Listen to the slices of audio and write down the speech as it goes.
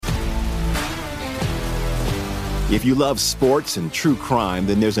If you love sports and true crime,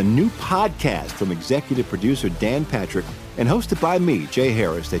 then there's a new podcast from executive producer Dan Patrick and hosted by me, Jay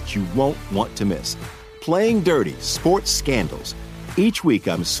Harris, that you won't want to miss. Playing Dirty: Sports Scandals. Each week,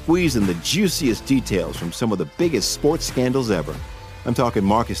 I'm squeezing the juiciest details from some of the biggest sports scandals ever. I'm talking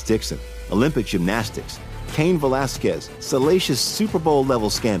Marcus Dixon, Olympic gymnastics, Cain Velasquez, salacious Super Bowl-level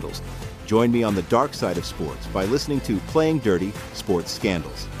scandals. Join me on the dark side of sports by listening to Playing Dirty: Sports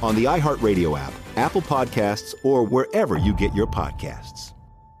Scandals on the iHeartRadio app, Apple Podcasts, or wherever you get your podcasts.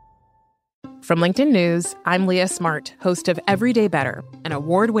 From LinkedIn News, I'm Leah Smart, host of Everyday Better, an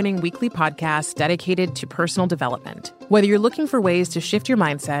award-winning weekly podcast dedicated to personal development. Whether you're looking for ways to shift your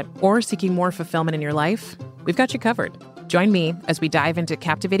mindset or seeking more fulfillment in your life, we've got you covered. Join me as we dive into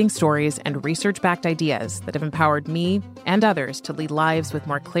captivating stories and research-backed ideas that have empowered me and others to lead lives with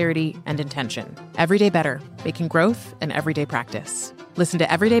more clarity and intention. Everyday Better, making growth an everyday practice. Listen to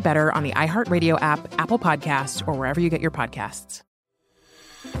Everyday Better on the iHeartRadio app, Apple Podcasts, or wherever you get your podcasts.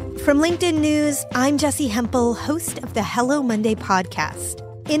 From LinkedIn News, I'm Jessie Hempel, host of the Hello Monday podcast.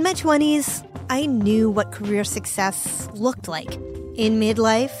 In my 20s, I knew what career success looked like. In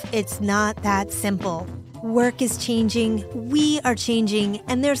midlife, it's not that simple. Work is changing, we are changing,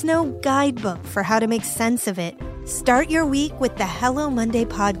 and there's no guidebook for how to make sense of it. Start your week with the Hello Monday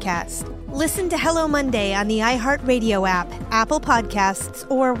podcast. Listen to Hello Monday on the iHeartRadio app, Apple Podcasts,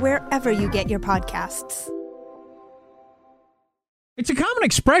 or wherever you get your podcasts. It's a common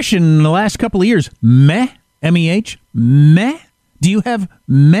expression in the last couple of years. Meh, M-E-H, meh. Do you have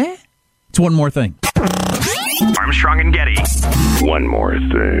meh? It's one more thing. Armstrong and Getty. One more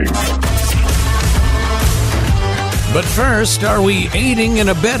thing. But first, are we aiding and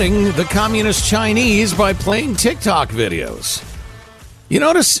abetting the communist Chinese by playing TikTok videos? You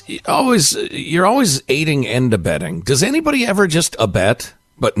notice you're always aiding and abetting. Does anybody ever just abet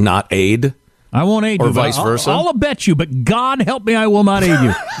but not aid? I won't aid or you. Or vice versa? I'll abet you, but God help me, I will not aid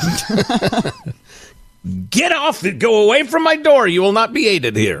you. Get off! Go away from my door. You will not be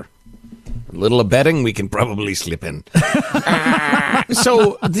aided here. A little abetting, we can probably slip in.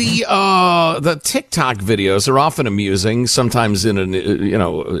 So the TikTok videos are often amusing, sometimes in an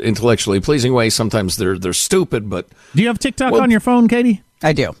intellectually pleasing way. Sometimes they're stupid. But do you have TikTok on your phone, Katie?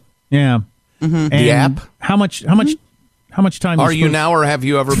 I do. Yeah. Mm-hmm. The app. How much time are you now, or have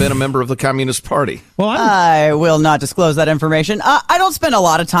you ever been a member of the Communist Party? Well, I will not disclose that information. I don't spend a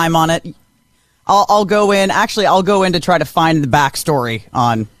lot of time on it. I'll go in. Actually, I'll go in to try to find the backstory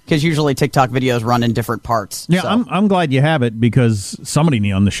on, because usually TikTok videos run in different parts. Yeah, so. I'm glad you have it, because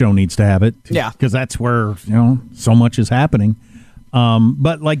somebody on the show needs to have it. Yeah, because that's where so much is happening.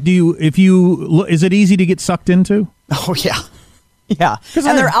 But like, is it easy to get sucked into? Oh yeah.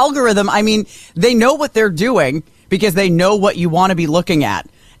 And their algorithm. I mean, they know what they're doing because they know what you want to be looking at.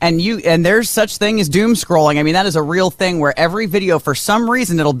 And there's such thing as doom scrolling. I mean, that is a real thing where every video, for some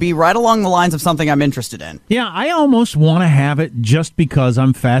reason, it'll be right along the lines of something I'm interested in. Yeah, I almost want to have it just because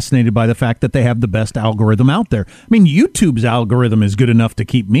I'm fascinated by the fact that they have the best algorithm out there. I mean, YouTube's algorithm is good enough to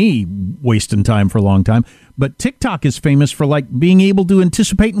keep me wasting time for a long time. But TikTok is famous for like being able to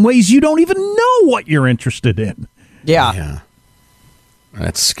anticipate in ways you don't even know what you're interested in. Yeah.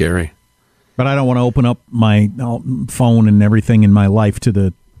 That's scary. But I don't want to open up my phone and everything in my life to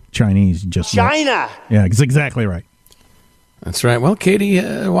the Chinese. Just China. Yeah, it's exactly right. That's right. Well, Katie,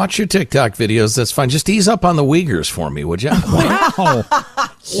 watch your TikTok videos. That's fine. Just ease up on the Uyghurs for me, would you? Wow.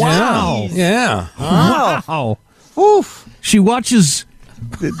 Wow. Yeah. Wow. Oof. She watches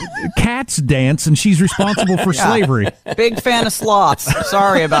cats dance, and she's responsible for slavery. Big fan of sloths.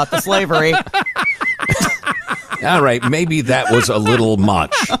 Sorry about the slavery. All right. Maybe that was a little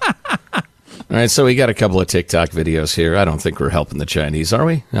much. All right, so we got a couple of TikTok videos here. I don't think we're helping the Chinese, are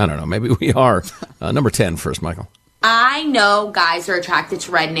we? I don't know. Maybe we are. Number 10 first, Michael. I know guys are attracted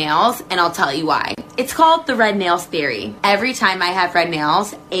to red nails, and I'll tell you why. It's called the red nails theory. Every time I have red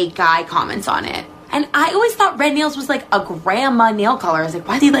nails, a guy comments on it. And I always thought red nails was like a grandma nail color. I was like,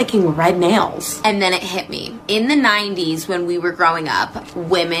 why are they liking red nails? And then it hit me. In the 90s, when we were growing up,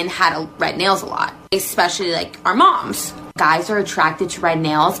 women had red nails a lot, especially like our moms. Guys are attracted to red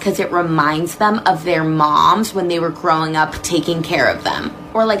nails because it reminds them of their moms when they were growing up taking care of them.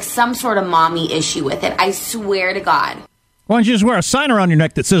 Or like some sort of mommy issue with it. I swear to God. Why don't you just wear a sign around your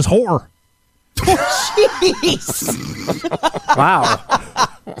neck that says whore? Jeez. Wow.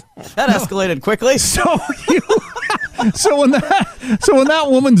 That escalated quickly. So So when that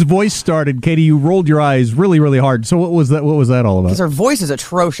woman's voice started, Katie, you rolled your eyes really, really hard. So what was that? What was that all about? Because her voice is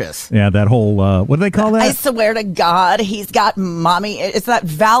atrocious. Yeah, that whole what do they call that? I swear to God, he's got mommy. It's that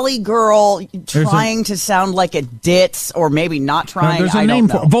Valley girl trying to sound like a ditz, or maybe not trying. There's a name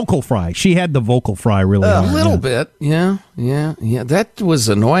for vocal fry. She had the vocal fry really hard. A little bit, yeah. That was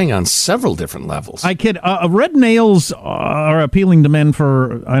annoying on several different levels. I kid. Red nails are appealing to men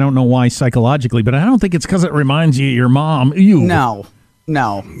for I don't know why psychologically, but I don't think it's because it reminds you of your mom. Ew. No.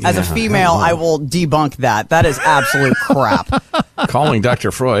 As a female, I will debunk that. That is absolute crap. Calling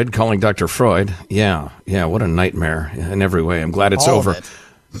Dr. Freud. Yeah, what a nightmare in every way. I'm glad it's All over. of it.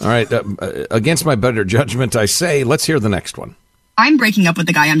 All right, against my better judgment, I say, let's hear the next one. I'm breaking up with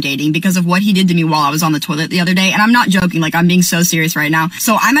the guy I'm dating because of what he did to me while I was on the toilet the other day. And I'm not joking. Like, I'm being so serious right now.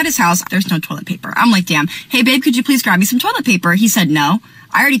 So I'm at his house. There's no toilet paper. I'm like, damn. Hey, babe, could you please grab me some toilet paper? He said no.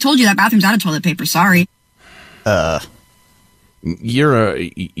 I already told you that bathroom's out of toilet paper. Sorry.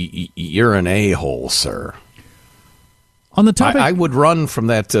 You're an a-hole, sir. On the topic, I would run from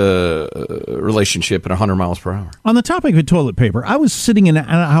that relationship at 100 miles per hour. On the topic of toilet paper, I was sitting in an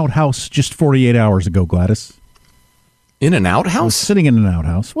outhouse just 48 hours ago, Gladys. In an I was outhouse? sitting in an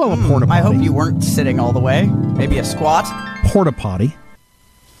outhouse. Well, a porta potty. I hope you weren't sitting all the way. Maybe a squat. Porta potty.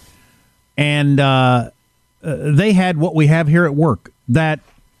 And they had what we have here at work. The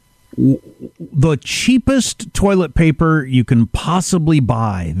cheapest toilet paper you can possibly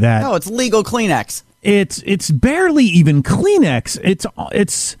buy. No, it's legal Kleenex. It's barely even Kleenex. It's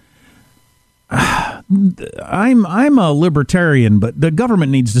I'm a libertarian, but the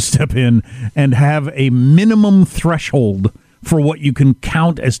government needs to step in and have a minimum threshold for what you can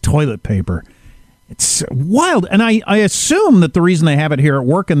count as toilet paper. It's wild. And I assume that the reason they have it here at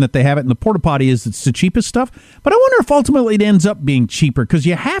work and that they have it in the porta potty is it's the cheapest stuff. But I wonder if ultimately it ends up being cheaper because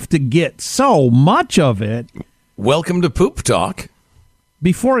you have to get so much of it. Welcome to Poop Talk.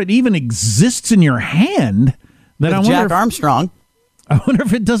 Before it even exists in your hand. That With Jack Armstrong. I wonder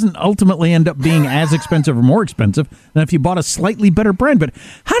if it doesn't ultimately end up being as expensive or more expensive than if you bought a slightly better brand. But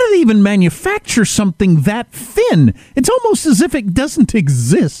how do they even manufacture something that thin? It's almost as if it doesn't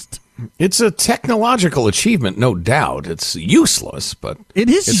exist. It's a technological achievement, no doubt. It's useless, but it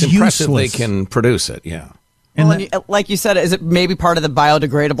is it's impressive useless. they can produce it, yeah. And like you said, is it maybe part of the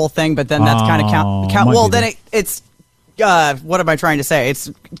biodegradable thing? But then that's kind of count. Well, then it's what am I trying to say? It's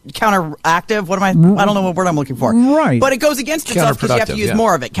counteractive. I don't know what word I'm looking for. Right. But it goes against itself because you have to use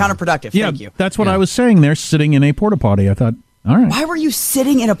more of it. Counterproductive. Yeah, Thank you. that's what I was saying there, sitting in a porta potty. I thought, all right. Why were you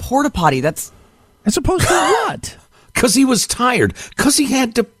sitting in a porta potty? That's as opposed to what? Because he was tired. Because he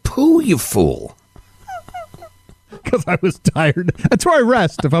had to poo, you fool. Because I was tired. That's where I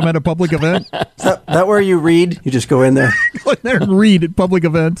rest if I'm at a public event. Is that where you read? You just go in there? Go in there and read at public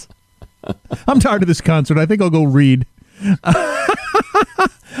events. I'm tired of this concert. I think I'll go read.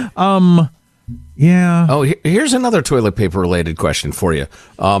 Yeah. Oh, here's another toilet paper related question for you.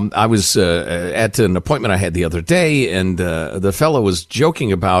 I was at an appointment I had the other day, and the fellow was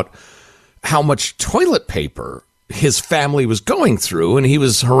joking about how much toilet paper his family was going through, and he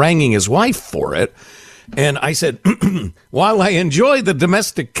was haranguing his wife for it. And I said, while I enjoy the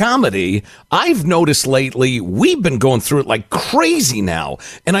domestic comedy, I've noticed lately we've been going through it like crazy now.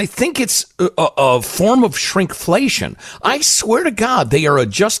 And I think it's a form of shrinkflation. I swear to God, they are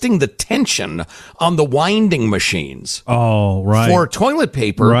adjusting the tension on the winding machines. Oh, right. For toilet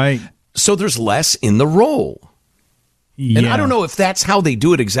paper. Right. So there's less in the roll. Yeah. And I don't know if that's how they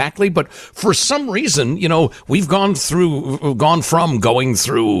do it exactly, but for some reason, we've gone from going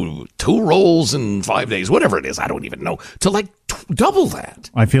through 2 rolls in 5 days, whatever it is, I don't even know, to like double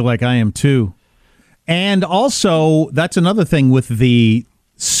that. I feel like I am too. And also, that's another thing with the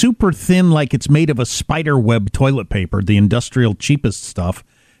super thin, like it's made of a spider web toilet paper, the industrial cheapest stuff.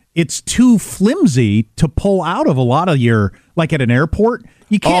 It's too flimsy to pull out of a lot of your, like at an airport.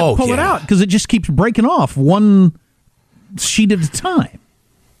 You can't pull it out because it just keeps breaking off one sheet at a time.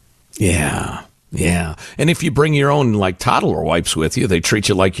 Yeah. And if you bring your own like toddler wipes with you, they treat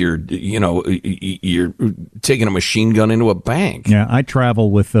you like you're taking a machine gun into a bank. Yeah, I travel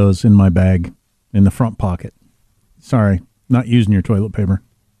with those in my bag in the front pocket. Sorry, not using your toilet paper.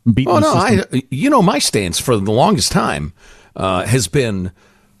 My stance for the longest time has been,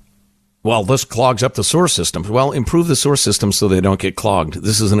 well, this clogs up the sewer systems. Well, improve the sewer systems so they don't get clogged.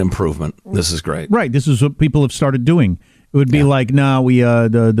 This is an improvement. This is great. Right. This is what people have started doing. It would be like, we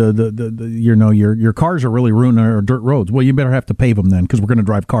your cars are really ruining our dirt roads. Well, you better have to pave them then because we're going to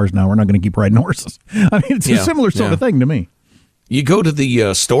drive cars now. We're not going to keep riding horses. I mean, it's a similar sort of thing to me. You go to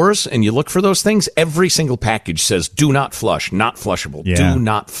the stores and you look for those things. Every single package says, do not flush, not flushable, do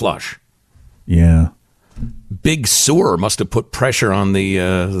not flush. Yeah. big sewer must have put pressure on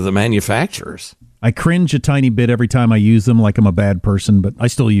the manufacturers. I cringe a tiny bit every time I use them, like I'm a bad person, but I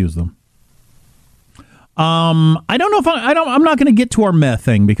still use them. I don't know if I'm not going to get to our meh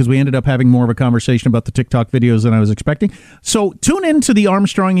thing because we ended up having more of a conversation about the TikTok videos than I was expecting. So tune in to the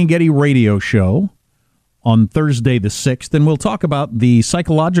Armstrong and Getty radio show on Thursday the 6th, and we'll talk about the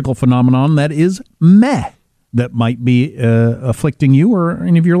psychological phenomenon that is meh that might be afflicting you or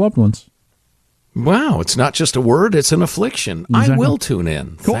any of your loved ones. Wow, it's not just a word, it's an affliction. Exactly. I will tune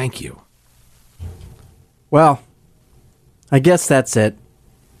in. Cool. Thank you. Well, I guess that's it.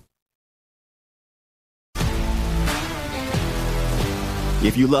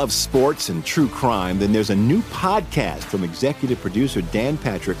 If you love sports and true crime, then there's a new podcast from executive producer Dan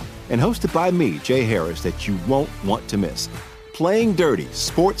Patrick and hosted by me, Jay Harris, that you won't want to miss. Playing Dirty: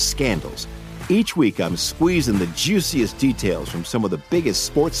 Sports Scandals. Each week, I'm squeezing the juiciest details from some of the biggest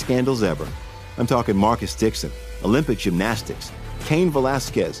sports scandals ever. I'm talking Marcus Dixon, Olympic gymnastics, Cain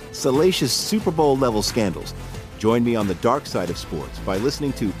Velasquez, salacious Super Bowl-level scandals. Join me on the dark side of sports by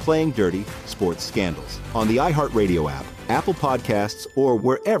listening to Playing Dirty: Sports Scandals on the iHeartRadio app, Apple Podcasts, or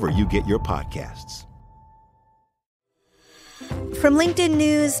wherever you get your podcasts. From LinkedIn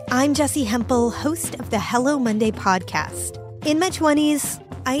News, I'm Jessie Hempel, host of the Hello Monday podcast. In my 20s,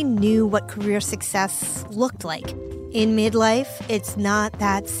 I knew what career success looked like. In midlife, it's not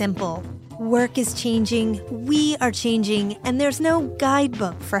that simple. Work is changing, we are changing, and there's no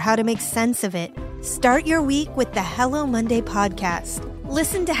guidebook for how to make sense of it. Start your week with the Hello Monday podcast.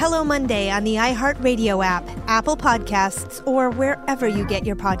 Listen to Hello Monday on the iHeartRadio app, Apple Podcasts, or wherever you get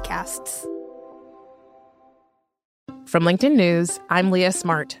your podcasts. From LinkedIn News, I'm Leah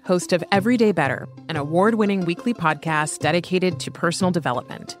Smart, host of Everyday Better, an award-winning weekly podcast dedicated to personal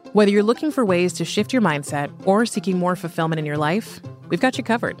development. Whether you're looking for ways to shift your mindset or seeking more fulfillment in your life, we've got you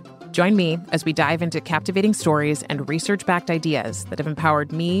covered. Join me as we dive into captivating stories and research-backed ideas that have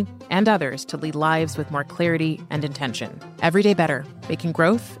empowered me and others to lead lives with more clarity and intention. Everyday Better, making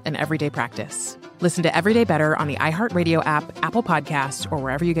growth an everyday practice. Listen to Everyday Better on the iHeartRadio app, Apple Podcasts, or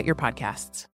wherever you get your podcasts.